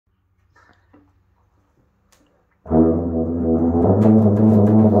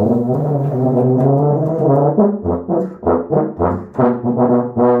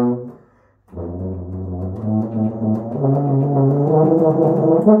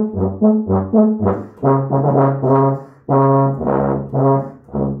Well,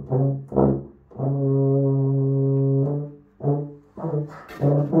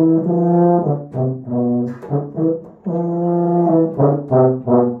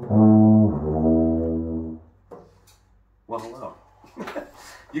 hello.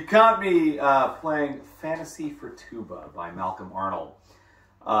 You caught me playing Fantasy for Tuba by Malcolm Arnold.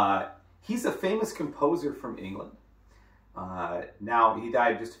 He's a famous composer from England. Now, he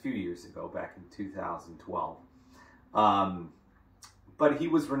died just a few years ago, back in 2012. But he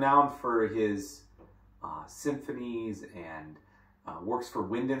was renowned for his symphonies and works for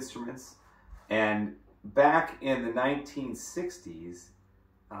wind instruments. And back in the 1960s,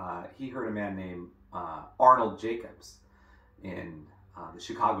 he heard a man named Arnold Jacobs in the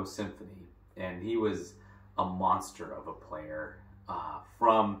Chicago Symphony, and he was a monster of a player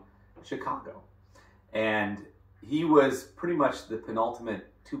from Chicago, and he was pretty much the penultimate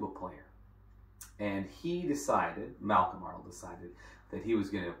tuba player. And he decided, Malcolm Arnold decided, that he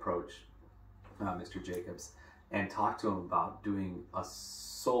was going to approach Mr. Jacobs and talk to him about doing a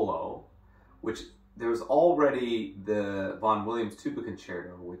solo, which there was already the Vaughan Williams Tuba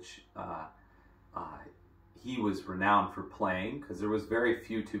Concerto, which he was renowned for playing, because there was very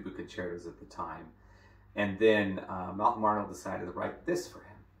few tuba concertos at the time. And then Malcolm Arnold decided to write this for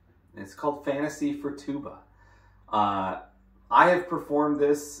him. And it's called Fantasy for Tuba. I have performed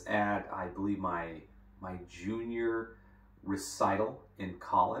this at, I believe, my junior recital in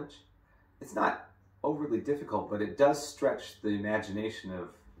college. It's not overly difficult, but it does stretch the imagination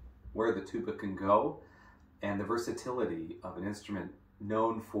of where the tuba can go and the versatility of an instrument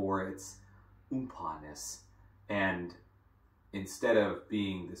known for its oompa-ness. And instead of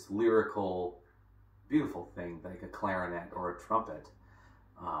being this lyrical, beautiful thing like a clarinet or a trumpet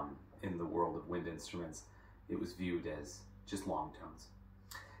in the world of wind instruments, it was viewed as just long tones.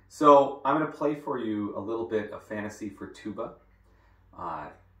 So I'm going to play for you a little bit of Fantasy for Tuba.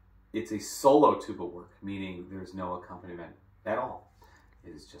 It's a solo tuba work, meaning there's no accompaniment at all.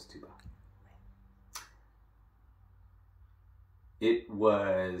 It is just tuba. It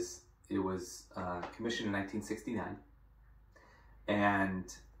was commissioned in 1969,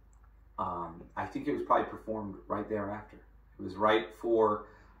 and I think it was probably performed right thereafter. It was right for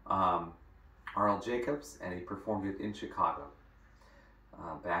Arnold Jacobs, and he performed it in Chicago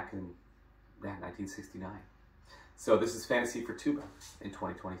back in 1969. So this is Fantasy for Tuba in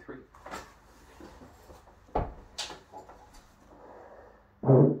 2023.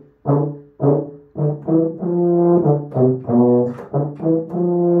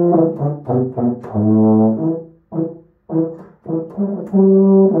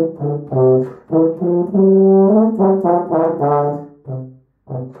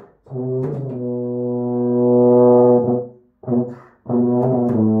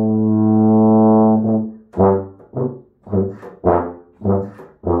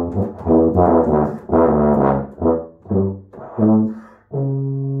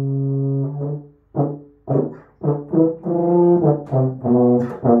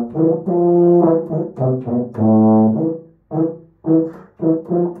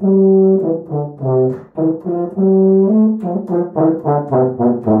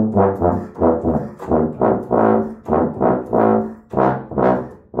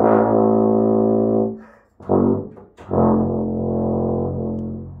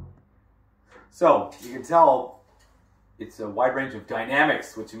 So you can tell it's a wide range of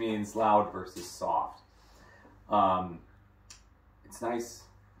dynamics, which means loud versus soft. It's nice,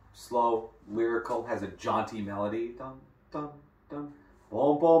 slow, lyrical, has a jaunty melody. Dun, dun, dun,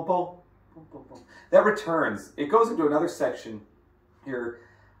 boom, boom, boom, boom, boom, boom. That returns. It goes into another section here,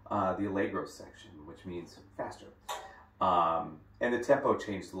 the allegro section, which means faster. And the tempo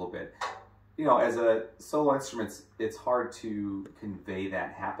changed a little bit. You know, as a solo instrument, it's hard to convey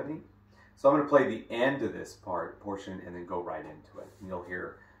that happening. So I'm going to play the end of this portion and then go right into it. And you'll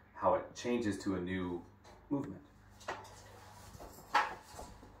hear how it changes to a new movement.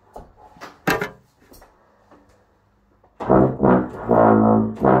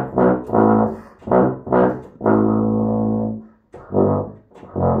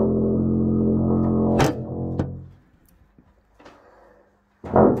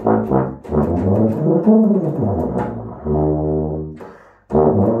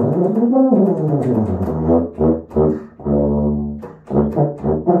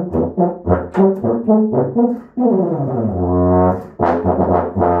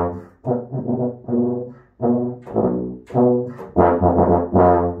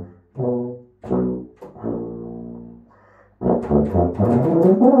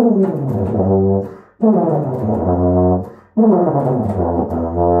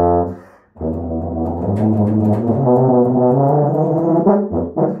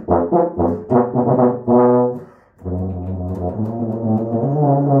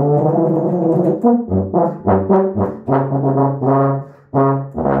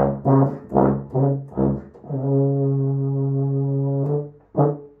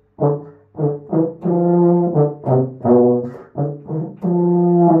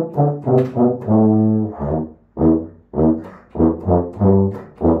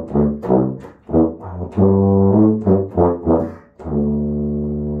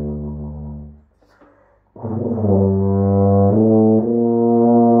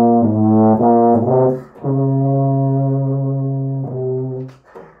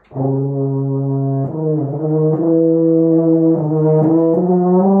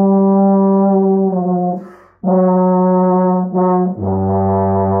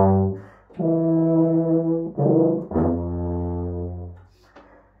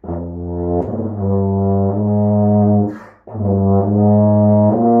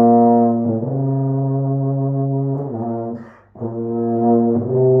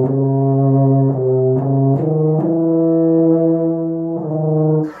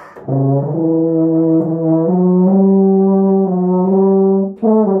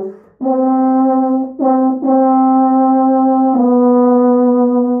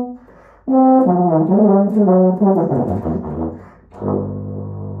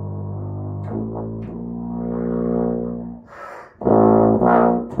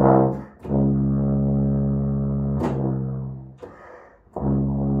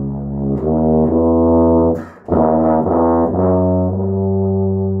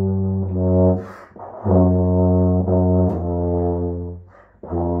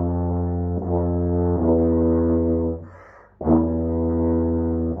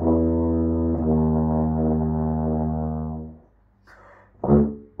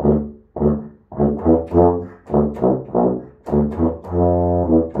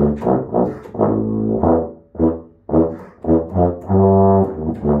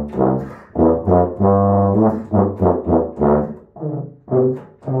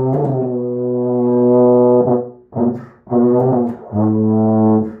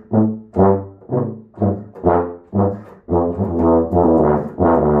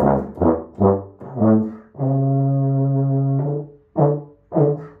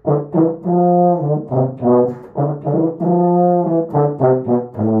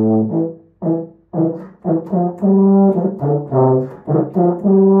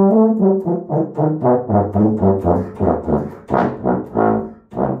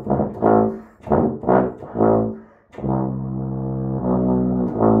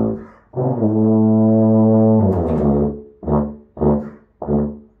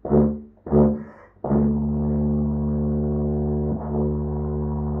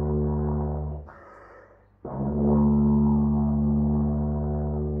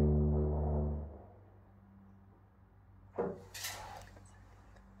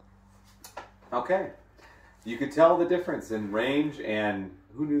 Okay, you could tell the difference in range, and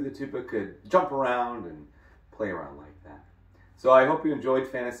who knew the tuba could jump around and play around like that. So I hope you enjoyed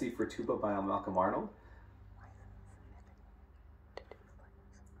Fantasy for Tuba by Malcolm Arnold.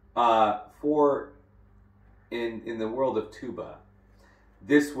 In the world of tuba,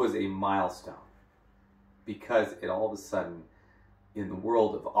 this was a milestone because it all of a sudden, in the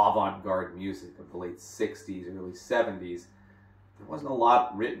world of avant-garde music of the late 60s, early 70s, there wasn't a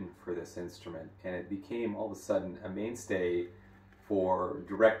lot written for this instrument, and it became all of a sudden a mainstay for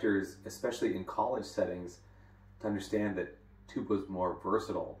directors, especially in college settings, to understand that tuba was more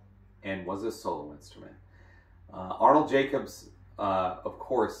versatile and was a solo instrument. Arnold Jacobs, of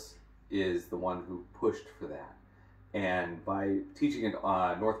course, is the one who pushed for that. And by teaching at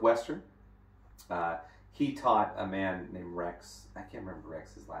Northwestern, he taught a man named Rex. I can't remember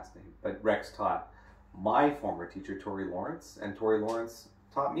Rex's last name, but Rex taught my former teacher, Tori Lawrence, and Tori Lawrence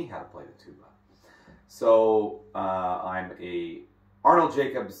taught me how to play the tuba. So I'm a Arnold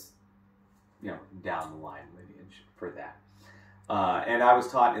Jacobs, down the line lineage for that. And I was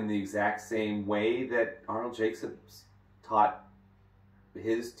taught in the exact same way that Arnold Jacobs taught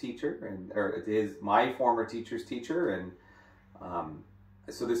his teacher, my former teacher's teacher, and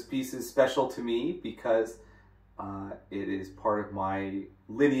so this piece is special to me because it is part of my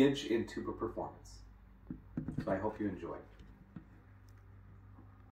lineage in tuba performance. So I hope you enjoy.